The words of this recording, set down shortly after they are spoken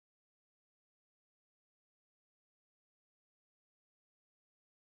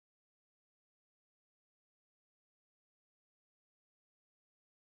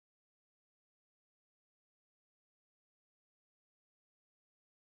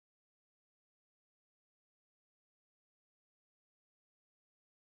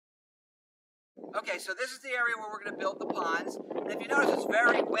Okay, so this is the area where we're going to build the ponds. And if you notice, it's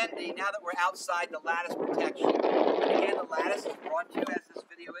very windy now that we're outside the lattice protection. And again, the lattice is brought to you, as this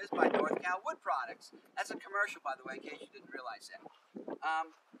video is, by North Cal Wood Products. That's a commercial, by the way, in case you didn't realize that.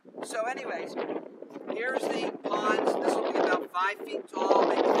 So anyways, here's the ponds. This will be about 5 feet tall,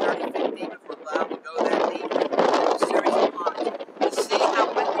 maybe 30 feet deep if we're allowed to go that deep. A series of ponds. To see how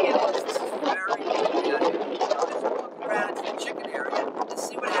windy it is, this is very windy out here. So let's walk around to the chicken area and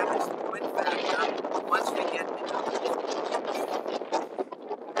see what happens to the wind factor once we get into it.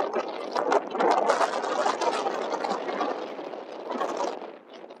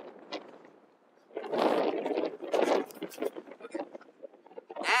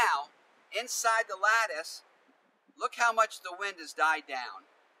 Now, inside the lattice, look how much the wind has died down.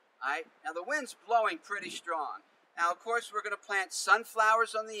 All right? Now, the wind's blowing pretty strong. Now, of course, we're going to plant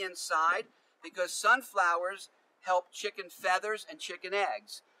sunflowers on the inside because sunflowers help chicken feathers and chicken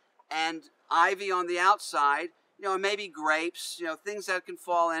eggs. And ivy on the outside, you know, maybe grapes, you know, things that can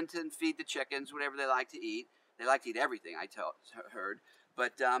fall into and feed the chickens, whatever they like to eat. They like to eat everything, I heard.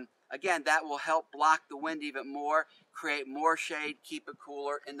 But again, that will help block the wind even more, create more shade, keep it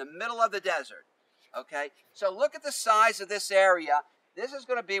cooler in the middle of the desert. Okay, so look at the size of this area. This is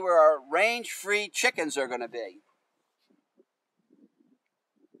going to be where our range-free chickens are going to be.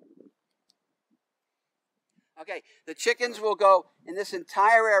 Okay, the chickens will go in this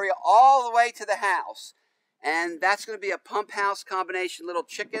entire area all the way to the house. And that's going to be a pump house combination little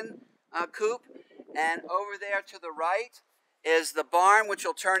chicken coop. And over there to the right is the barn, which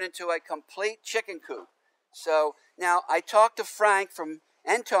will turn into a complete chicken coop. So now I talked to Frank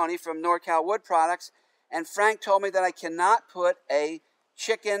and Tony from NorCal Wood Products, and Frank told me that I cannot put a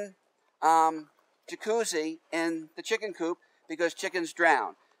chicken jacuzzi in the chicken coop because chickens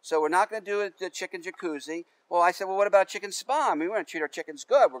drown. So we're not going to do the chicken jacuzzi. Well, I said, well, what about chicken spa? I mean, we want to treat our chickens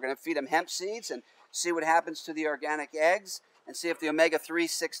good. We're going to feed them hemp seeds and see what happens to the organic eggs and see if the omega-3,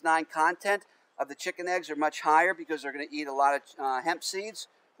 6, 9 content of the chicken eggs are much higher because they're going to eat a lot of hemp seeds,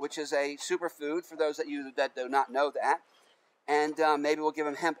 which is a superfood for those that do not know that. And maybe we'll give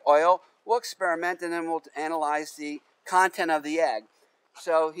them hemp oil. We'll experiment, and then we'll analyze the content of the egg.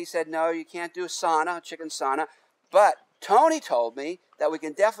 So he said, no, you can't do a chicken sauna. But Tony told me that we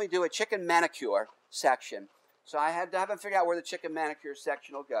can definitely do a chicken manicure section. So I haven't figured out where the chicken manicure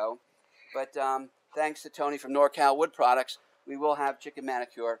section will go. But thanks to Tony from NorCal Wood Products, we will have chicken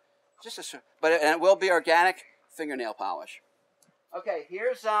manicure. And it will be organic fingernail polish. Okay,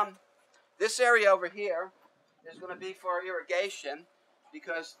 here's this area over here is going to be for irrigation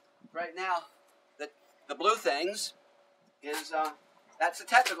because right now the blue things is, that's the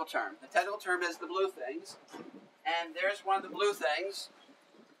technical term. The technical term is the blue things. And there's one of the blue things.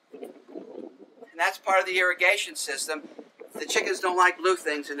 And that's part of the irrigation system. The chickens don't like blue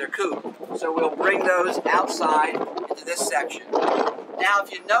things in their coop. So we'll bring those outside into this section. Now,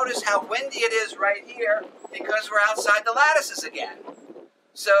 if you notice how windy it is right here, because we're outside the lattices again.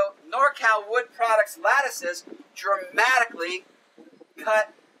 So NorCal Wood Products lattices dramatically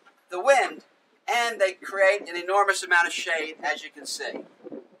cut the wind, and they create an enormous amount of shade, as you can see.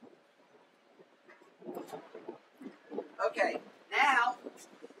 Okay, now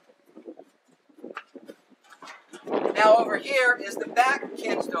over here is the back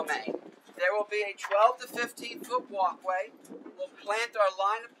kins domain. There will be a 12 to 15 foot walkway. We'll plant our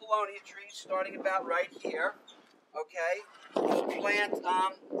line of Perlowin trees starting about right here. Okay, we'll plant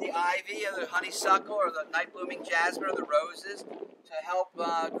the ivy or the honeysuckle or the night blooming jasmine or the roses to help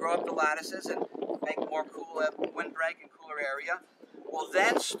grow up the lattices and make more cool windbreak and cooler area. We'll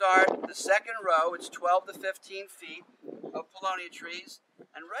then start the second row. It's 12 to 15 feet of Perlowin trees.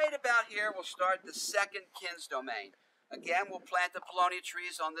 And right about here, we'll start the second kins domain. Again, we'll plant the Perlowin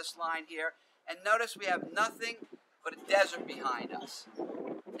trees on this line here. And notice we have nothing but a desert behind us.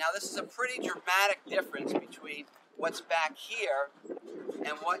 Now, this is a pretty dramatic difference between what's back here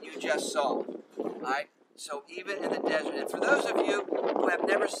and what you just saw. All right? So even in the desert, and for those of you who have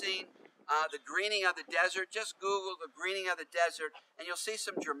never seen the greening of the desert, just Google the greening of the desert, and you'll see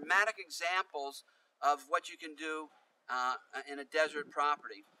some dramatic examples of what you can do in a desert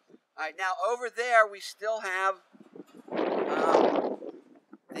property. All right, now over there we still have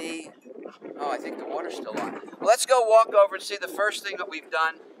I think the water's still on. Well, let's go walk over and see the first thing that we've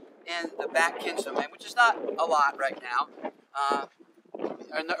done in the back kins domain, which is not a lot right now.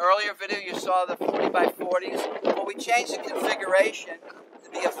 In the earlier video, you saw the 40 by 40s. Well, we changed the configuration to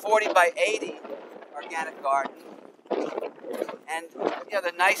be a 40 by 80 organic garden. And you know,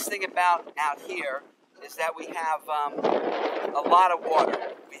 the nice thing about out here is that we have a lot of water.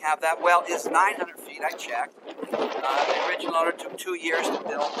 We have that well is 900 feet complete. I checked. The original owner took 2 years to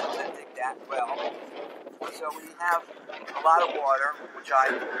build it. Didn't dig that well. So we have a lot of water, which I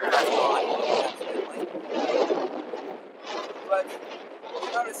left on, but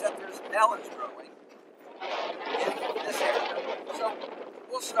you notice that there's melons growing in this area. So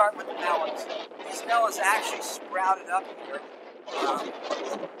we'll start with the melons. These melons actually sprouted up here on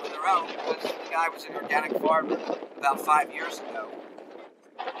their own because the guy was an organic farmer about 5 years ago.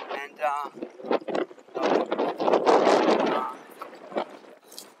 And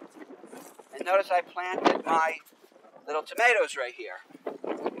notice I planted my little tomatoes right here.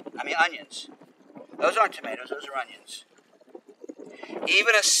 I mean onions. Those aren't tomatoes, those are onions.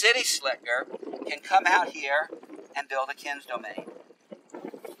 Even a city slicker can come out here and build a Kin's domain.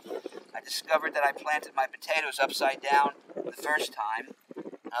 I discovered that I planted my potatoes upside down the first time.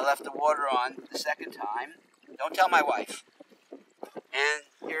 I left the water on the second time. Don't tell my wife. And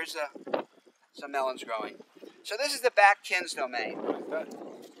here's some melons growing. So this is the back Kin's domain.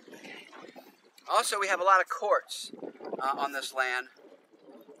 Also, we have a lot of quartz on this land,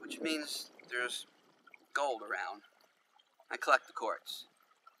 which means there's gold around. I collect the quartz.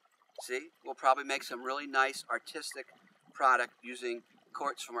 See, we'll probably make some really nice artistic product using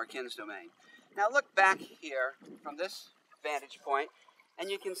quartz from our Kin's domain. Now look back here from this vantage point, and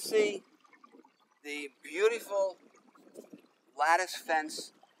you can see the beautiful lattice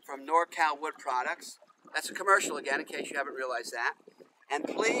fence from NorCal Wood Products. That's a commercial again, in case you haven't realized that. And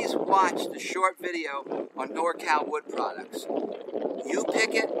please watch the short video on NorCal Wood Products. You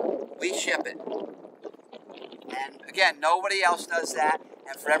pick it, we ship it. And again, nobody else does that.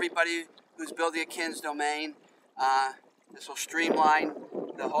 And for everybody who's building a Kin's domain, this will streamline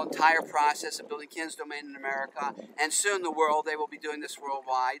the whole entire process of building Kin's domain in America. And soon the world, they will be doing this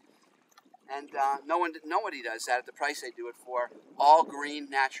worldwide. And nobody does that at the price they do it for. All green,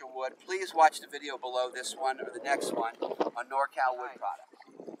 natural wood. Please watch the video below this one or the next one on NorCal Wood Products.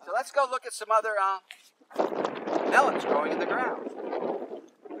 So let's go look at some other melons growing in the ground.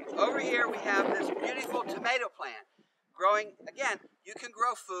 Over here we have this beautiful tomato plant growing. Again, you can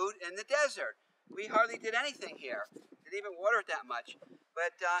grow food in the desert. We hardly did anything here. Didn't even water it that much.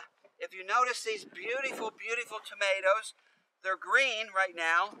 But if you notice these beautiful, beautiful tomatoes, they're green right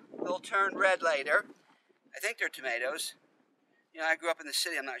now. They'll turn red later. I think they're tomatoes. You know, I grew up in the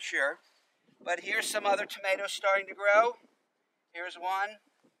city, I'm not sure. But here's some other tomatoes starting to grow. Here's one.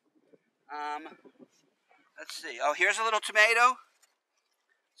 Let's see. Oh, here's a little tomato.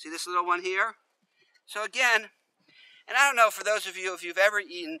 See this little one here? So again, and I don't know for those of you, if you've ever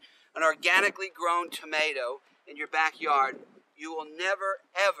eaten an organically grown tomato in your backyard, you will never,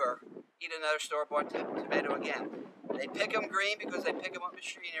 ever eat another store-bought tomato again. They pick them green because they pick them up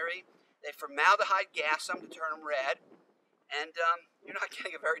machinery. They formaldehyde gas them to turn them red. And you're not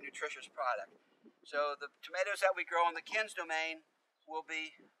getting a very nutritious product. So the tomatoes that we grow in the Kin's domain will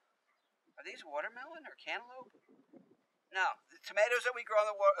be, are these watermelon or cantaloupe? No, the tomatoes that we grow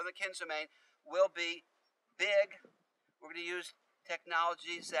in the Kin's domain will be big. We're going to use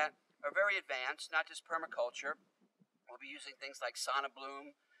technologies that are very advanced, not just permaculture. We'll be using things like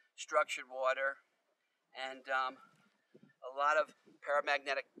sonobloom, structured water, and a lot of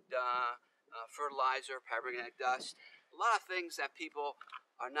paramagnetic fertilizer, paramagnetic dust, a lot of things that people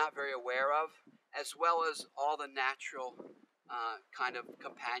are not very aware of, as well as all the natural kind of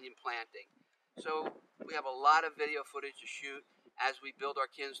companion planting. So we have a lot of video footage to shoot as we build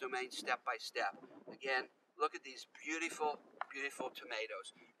our Kin's domain step by step. Again, look at these beautiful, beautiful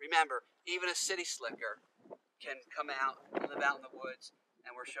tomatoes. Remember, even a city slicker can come out and live out in the woods,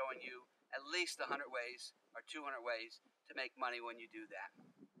 and we're showing you at least 100 ways or 200 ways to make money when you do that.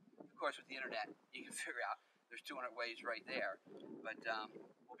 Of course, with the internet, you can figure out there's 200 ways right there, but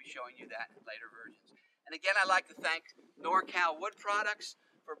we'll be showing you that in later versions. And again, I'd like to thank NorCal Wood Products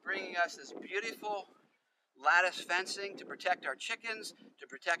for bringing us this beautiful lattice fencing to protect our chickens, to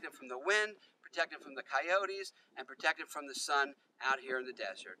protect them from the wind, protect them from the coyotes, and protect them from the sun out here in the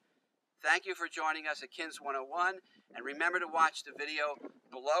desert. Thank you for joining us at Kin's 101, and remember to watch the video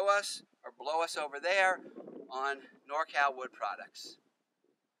below us or below us over there on NorCal Wood Products.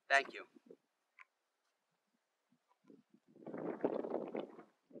 Thank you.